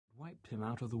kept him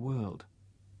out of the world.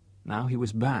 Now he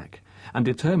was back, and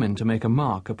determined to make a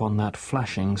mark upon that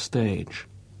flashing stage.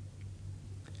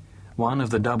 One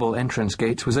of the double entrance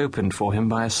gates was opened for him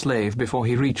by a slave before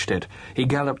he reached it. He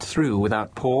galloped through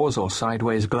without pause or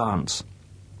sideways glance.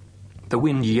 The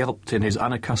wind yelped in his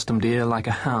unaccustomed ear like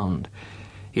a hound.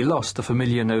 He lost the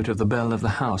familiar note of the bell of the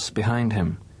house behind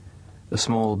him. The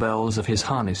small bells of his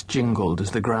harness jingled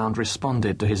as the ground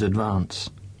responded to his advance.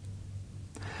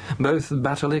 Both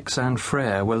Batalix and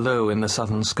Frere were low in the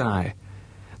southern sky.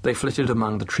 They flitted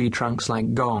among the tree trunks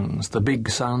like gongs, the big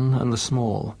sun and the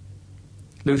small.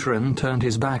 Lutheran turned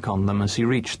his back on them as he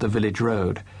reached the village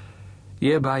road.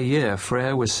 Year by year,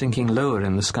 Frere was sinking lower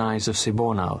in the skies of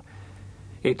Sibonal.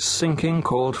 Its sinking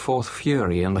called forth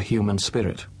fury in the human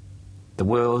spirit. The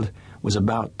world was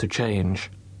about to change.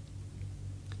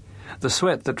 The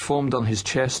sweat that formed on his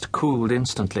chest cooled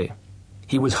instantly.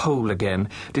 He was whole again,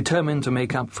 determined to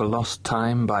make up for lost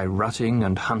time by rutting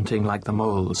and hunting like the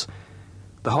moles.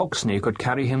 The Hoxne could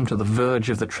carry him to the verge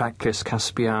of the trackless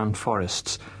Caspian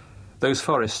forests, those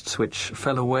forests which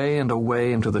fell away and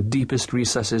away into the deepest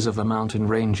recesses of the mountain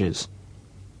ranges.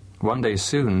 One day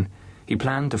soon, he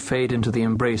planned to fade into the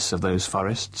embrace of those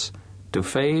forests, to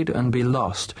fade and be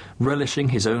lost, relishing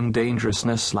his own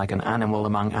dangerousness like an animal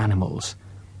among animals.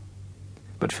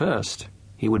 But first,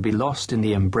 he would be lost in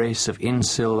the embrace of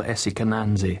Insil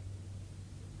Esikananzi.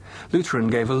 Lutheran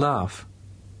gave a laugh.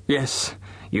 "Yes,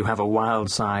 you have a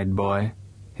wild side, boy,"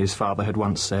 his father had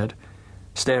once said,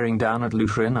 staring down at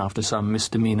Lutheran after some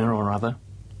misdemeanor or other,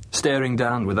 staring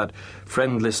down with that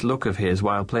friendless look of his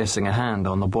while placing a hand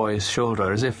on the boy's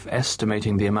shoulder as if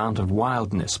estimating the amount of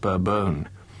wildness per bone.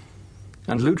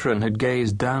 And Lutheran had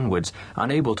gazed downwards,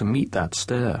 unable to meet that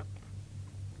stare.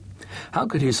 How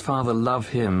could his father love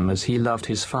him as he loved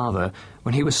his father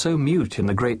when he was so mute in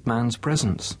the great man's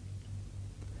presence?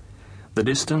 The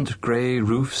distant grey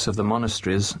roofs of the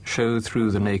monasteries showed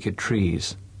through the naked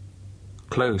trees.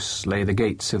 Close lay the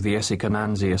gates of the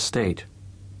Esikananzi estate.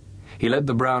 He led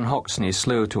the brown Hoxne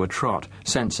slow to a trot,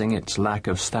 sensing its lack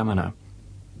of stamina.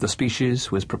 The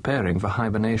species was preparing for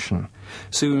hibernation.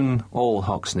 Soon all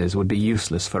Hoxnes would be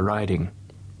useless for riding.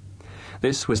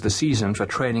 This was the season for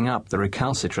training up the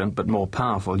recalcitrant but more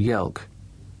powerful yelk.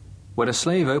 When a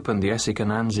slave opened the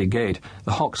Esikananzi gate,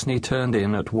 the Hoxne turned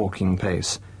in at walking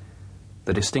pace.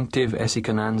 The distinctive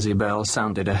Esikananzi bell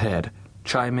sounded ahead,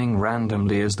 chiming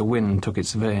randomly as the wind took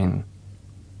its vein.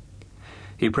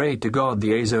 He prayed to God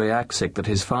the Azoiaxic that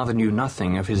his father knew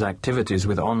nothing of his activities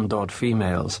with Ondod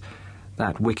females.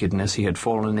 That wickedness he had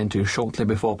fallen into shortly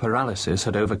before paralysis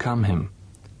had overcome him.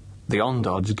 The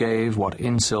Ondods gave what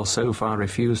Insil so far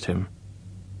refused him.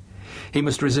 He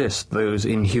must resist those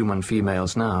inhuman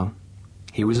females now.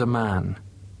 He was a man.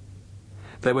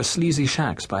 There were sleazy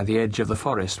shacks by the edge of the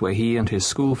forest where he and his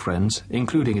school friends,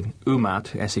 including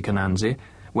Umat Esikananzi,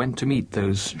 went to meet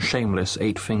those shameless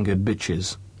eight-fingered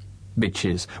bitches.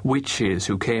 Bitches, witches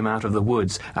who came out of the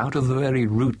woods, out of the very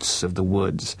roots of the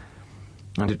woods.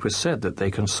 And it was said that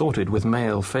they consorted with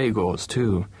male Fagors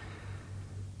too.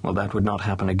 Well, that would not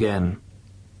happen again.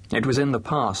 It was in the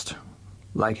past,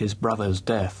 like his brother's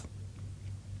death.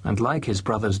 And like his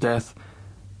brother's death,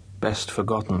 best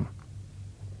forgotten.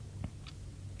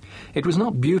 It was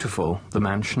not beautiful, the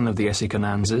mansion of the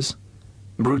Esikananzis.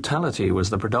 Brutality was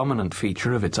the predominant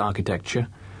feature of its architecture.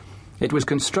 It was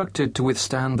constructed to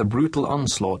withstand the brutal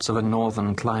onslaughts of a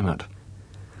northern climate.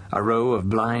 A row of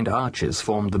blind arches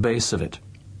formed the base of it.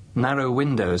 Narrow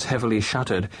windows, heavily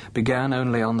shuttered, began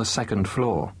only on the second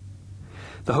floor.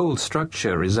 The whole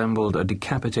structure resembled a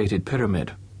decapitated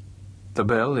pyramid. The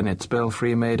bell in its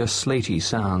belfry made a slaty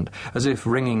sound, as if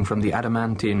ringing from the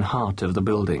adamantine heart of the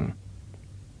building.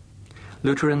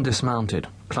 Lutheran dismounted,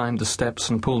 climbed the steps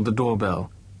and pulled the doorbell.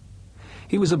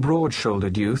 He was a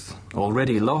broad-shouldered youth,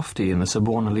 already lofty in the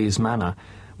Subornalese manner,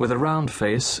 with a round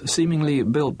face seemingly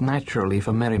built naturally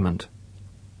for merriment.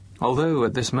 Although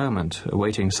at this moment,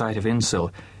 awaiting sight of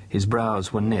Insil, his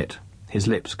brows were knit, his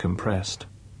lips compressed.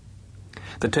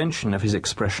 The tension of his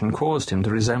expression caused him to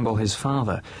resemble his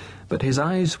father, but his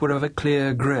eyes were of a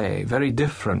clear grey, very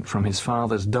different from his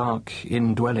father's dark,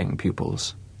 indwelling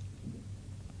pupils.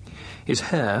 His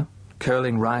hair,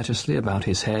 curling riotously about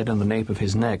his head and the nape of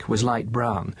his neck, was light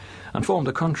brown, and formed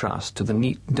a contrast to the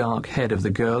neat, dark head of the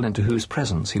girl into whose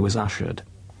presence he was ushered.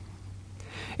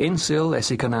 Insil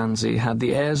Esikananzi had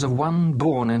the airs of one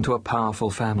born into a powerful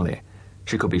family.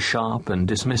 She could be sharp and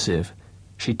dismissive.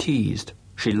 She teased.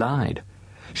 She lied.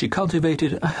 She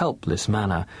cultivated a helpless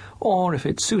manner, or, if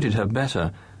it suited her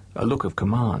better, a look of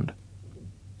command.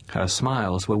 Her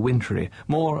smiles were wintry,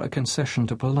 more a concession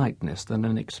to politeness than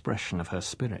an expression of her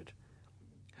spirit.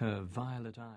 Her violet eyes...